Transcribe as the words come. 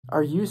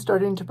Are you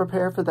starting to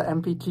prepare for the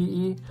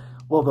NPTE?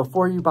 Well,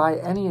 before you buy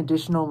any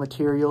additional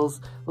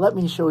materials, let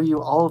me show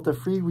you all of the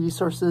free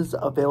resources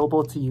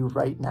available to you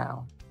right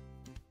now.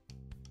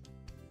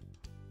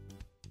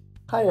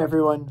 Hi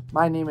everyone,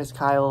 my name is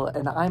Kyle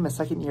and I'm a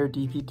second-year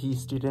DPT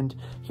student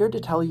here to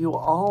tell you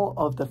all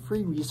of the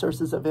free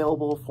resources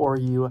available for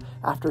you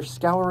after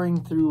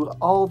scouring through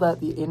all that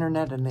the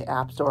internet and the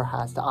App Store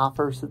has to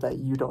offer so that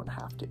you don't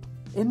have to.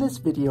 In this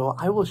video,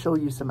 I will show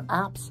you some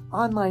apps,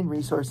 online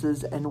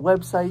resources, and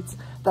websites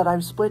that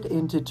I've split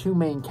into two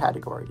main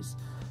categories.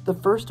 The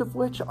first of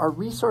which are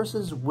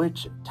resources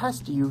which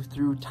test you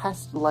through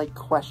test-like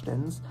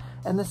questions,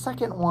 and the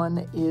second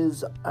one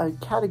is a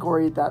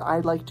category that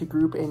I like to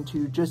group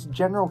into just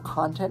general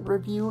content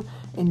review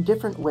in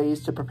different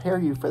ways to prepare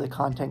you for the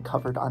content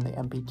covered on the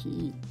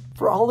NPTE.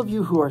 For all of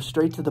you who are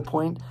straight to the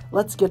point,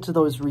 let's get to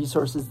those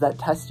resources that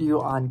test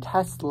you on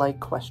test-like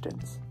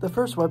questions. The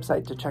first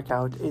website to check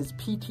out is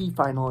PT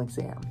Final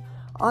Exam.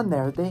 On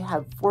there, they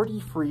have 40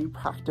 free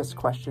practice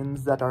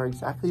questions that are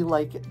exactly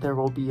like there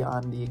will be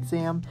on the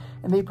exam,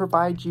 and they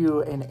provide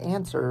you an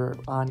answer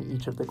on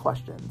each of the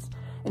questions.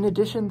 In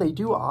addition, they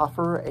do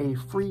offer a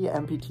free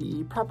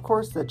NPTE prep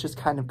course that just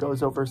kind of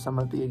goes over some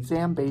of the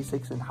exam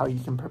basics and how you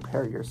can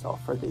prepare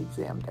yourself for the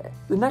exam day.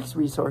 The next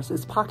resource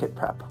is Pocket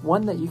Prep,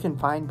 one that you can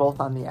find both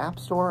on the App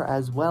Store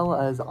as well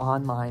as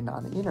online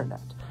on the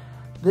internet.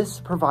 This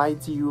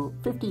provides you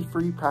 50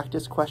 free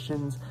practice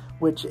questions,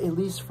 which, at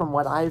least from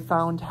what I've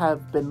found,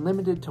 have been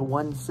limited to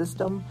one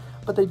system,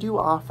 but they do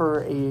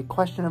offer a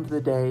question of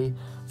the day,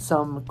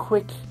 some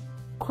quick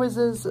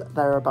quizzes that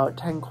are about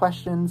 10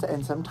 questions,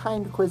 and some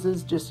timed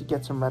quizzes just to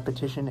get some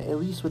repetition, at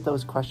least with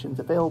those questions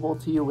available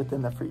to you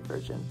within the free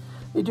version.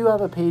 They do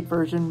have a paid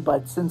version,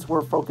 but since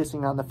we're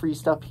focusing on the free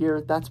stuff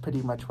here, that's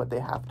pretty much what they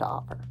have to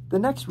offer. The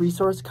next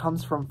resource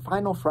comes from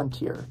Final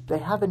Frontier. They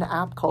have an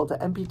app called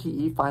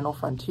NPTE Final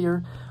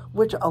Frontier,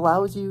 which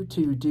allows you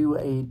to do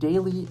a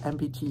daily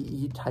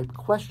NPTE type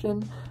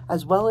question,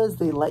 as well as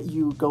they let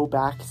you go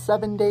back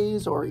 7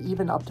 days or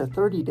even up to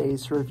 30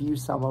 days to review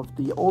some of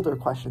the older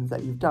questions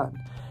that you've done.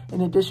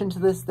 In addition to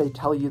this, they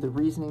tell you the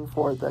reasoning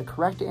for the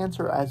correct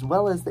answer as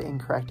well as the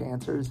incorrect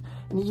answers,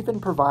 and even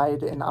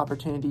provide an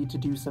opportunity to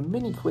do some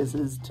mini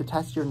quizzes to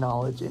test your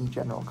knowledge in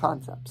general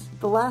concepts.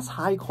 The last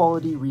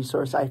high-quality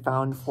resource I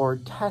found for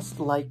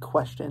test-like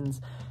questions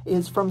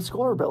is from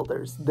Score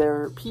Builders,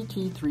 their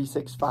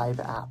PT365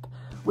 app,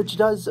 which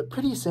does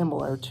pretty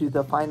similar to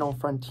the Final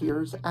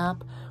Frontiers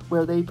app,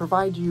 where they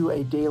provide you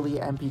a daily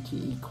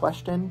NPTE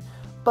question,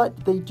 but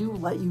they do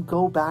let you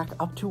go back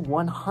up to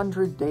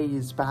 100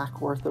 days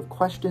back worth of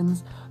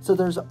questions, so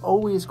there's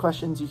always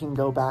questions you can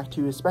go back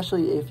to,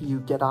 especially if you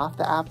get off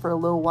the app for a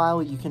little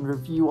while. You can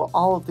review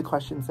all of the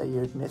questions that you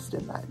had missed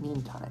in that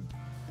meantime.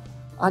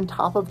 On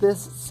top of this,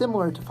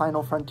 similar to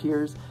Final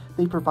Frontiers,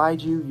 they provide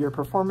you your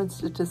performance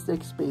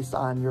statistics based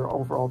on your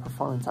overall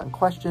performance on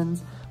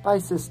questions, by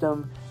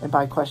system, and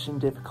by question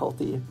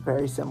difficulty,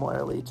 very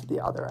similarly to the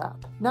other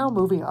app. Now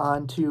moving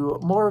on to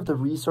more of the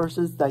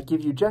resources that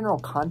give you general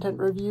content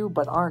review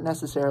but aren't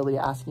necessarily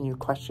asking you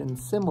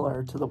questions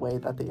similar to the way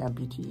that the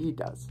NPTE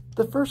does.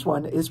 The first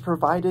one is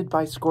provided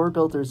by Score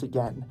Builders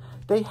again.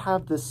 They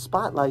have this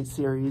Spotlight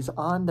series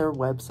on their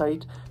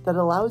website that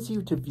allows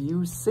you to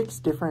view 6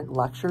 different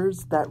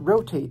lectures that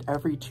rotate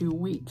every 2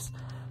 weeks.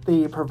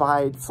 They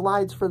provide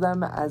slides for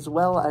them, as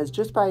well as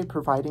just by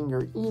providing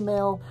your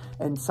email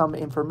and some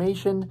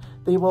information,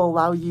 they will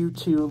allow you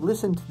to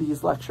listen to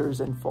these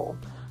lectures in full.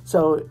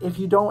 So if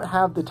you don't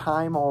have the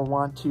time or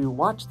want to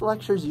watch the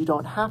lectures, you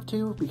don't have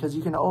to, because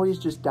you can always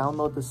just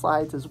download the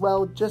slides as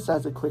well, just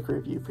as a quick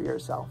review for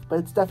yourself.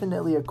 But it's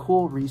definitely a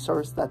cool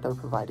resource that they're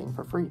providing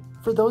for free.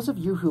 For those of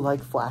you who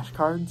like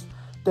flashcards,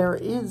 there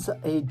is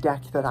a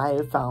deck that I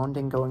have found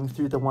in going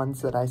through the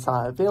ones that I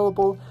saw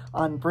available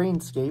on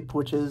Brainscape,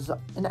 which is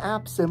an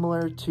app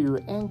similar to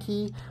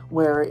Anki,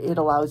 where it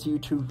allows you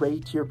to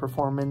rate your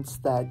performance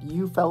that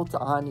you felt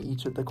on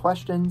each of the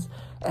questions.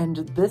 And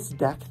this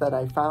deck that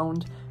I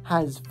found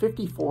has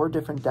 54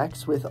 different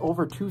decks with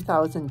over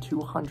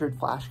 2,200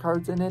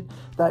 flashcards in it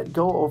that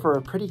go over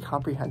a pretty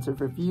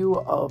comprehensive review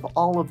of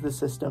all of the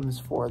systems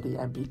for the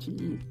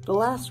NPTE. The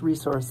last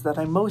resource that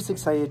I'm most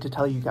excited to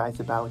tell you guys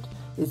about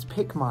is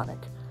Picmonic.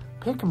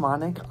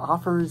 Picmonic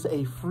offers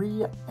a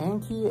free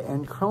Anki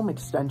and Chrome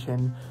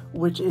extension,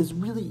 which is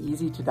really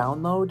easy to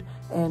download,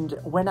 and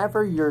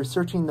whenever you're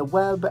searching the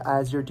web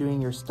as you're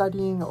doing your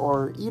studying,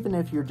 or even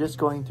if you're just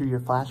going through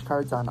your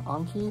flashcards on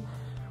Anki,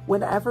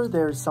 whenever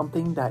there's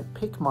something that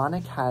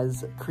Picmonic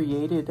has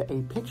created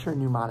a picture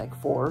mnemonic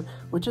for,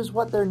 which is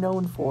what they're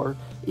known for,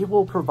 it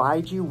will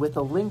provide you with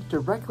a link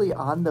directly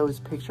on those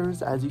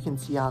pictures, as you can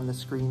see on the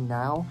screen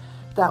now,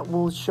 that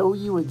will show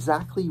you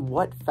exactly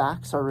what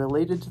facts are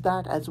related to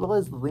that, as well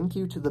as link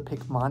you to the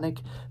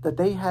Picmonic that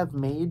they have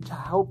made to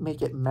help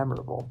make it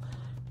memorable.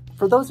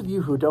 For those of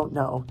you who don't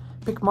know,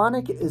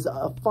 Picmonic is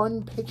a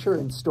fun picture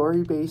and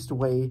story-based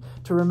way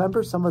to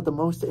remember some of the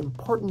most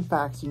important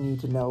facts you need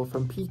to know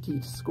from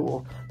PT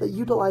school that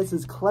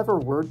utilizes clever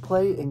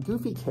wordplay and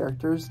goofy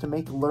characters to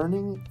make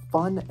learning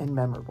fun and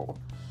memorable.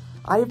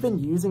 I have been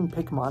using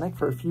Picmonic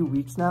for a few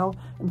weeks now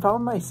and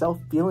found myself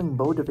feeling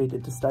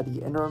motivated to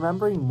study and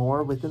remembering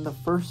more within the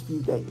first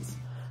few days.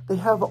 They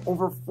have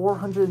over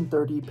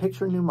 430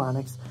 picture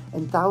mnemonics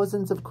and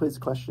thousands of quiz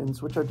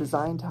questions which are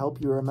designed to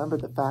help you remember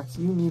the facts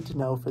you need to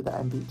know for the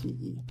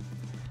NPTE.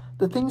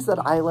 The things that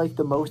I like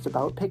the most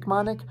about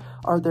Picmonic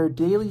are their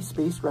daily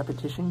spaced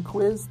repetition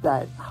quiz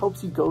that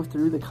helps you go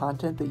through the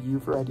content that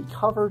you've already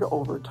covered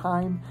over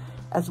time,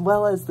 as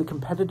well as the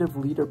competitive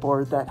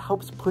leaderboard that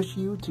helps push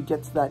you to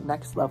get to that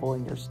next level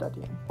in your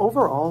studying.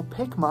 Overall,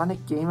 Picmonic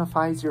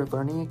gamifies your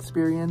learning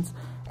experience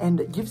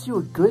and gives you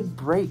a good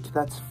break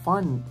that's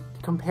fun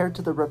compared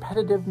to the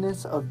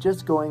repetitiveness of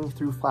just going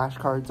through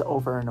flashcards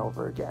over and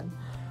over again.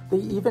 They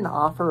even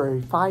offer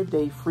a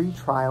 5-day free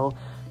trial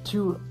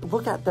to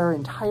look at their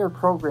entire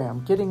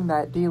program, getting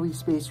that daily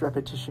spaced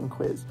repetition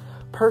quiz,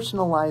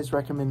 personalized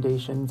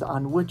recommendations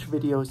on which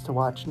videos to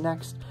watch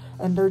next,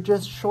 and they're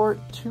just short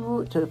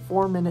 2 to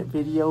 4 minute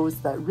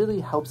videos that really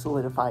help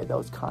solidify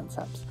those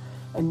concepts.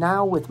 And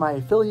now with my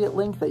affiliate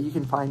link that you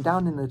can find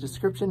down in the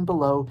description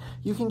below,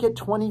 you can get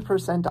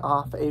 20%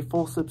 off a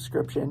full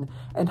subscription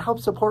and help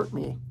support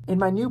me. In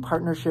my new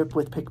partnership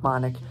with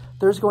Picmonic,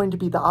 there's going to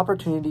be the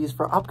opportunities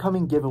for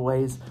upcoming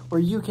giveaways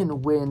where you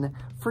can win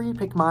free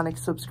Picmonic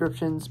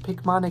subscriptions,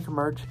 Picmonic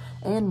merch,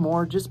 and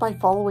more just by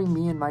following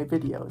me in my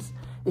videos.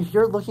 If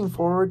you're looking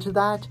forward to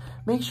that,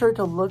 make sure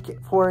to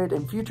look for it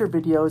in future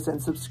videos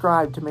and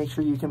subscribe to make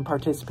sure you can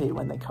participate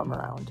when they come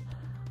around.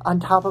 On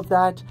top of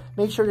that,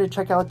 make sure to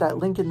check out that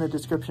link in the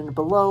description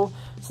below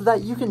so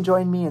that you can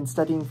join me in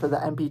studying for the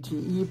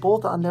NPTE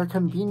both on their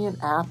convenient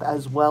app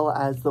as well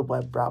as the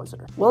web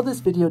browser. While this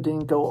video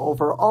didn't go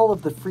over all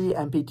of the free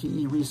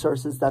NPTE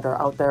resources that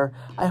are out there,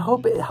 I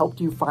hope it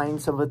helped you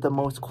find some of the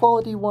most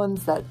quality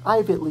ones that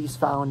I've at least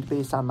found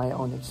based on my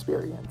own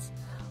experience.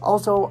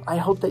 Also, I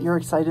hope that you're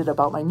excited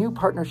about my new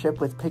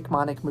partnership with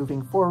Picmonic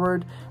moving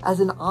forward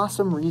as an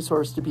awesome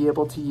resource to be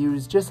able to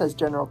use just as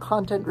general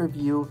content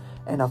review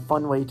and a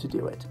fun way to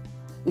do it.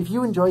 If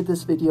you enjoyed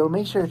this video,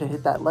 make sure to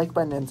hit that like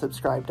button and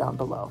subscribe down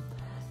below.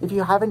 If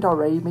you haven't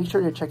already, make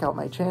sure to check out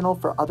my channel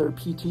for other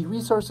PT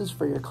resources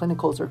for your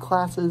clinicals or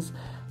classes,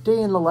 day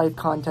in the life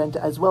content,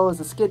 as well as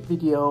a skit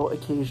video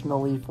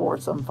occasionally for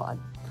some fun.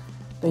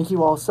 Thank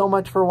you all so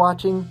much for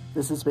watching.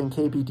 This has been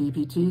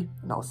KBDPT,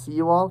 and I'll see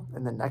you all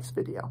in the next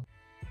video.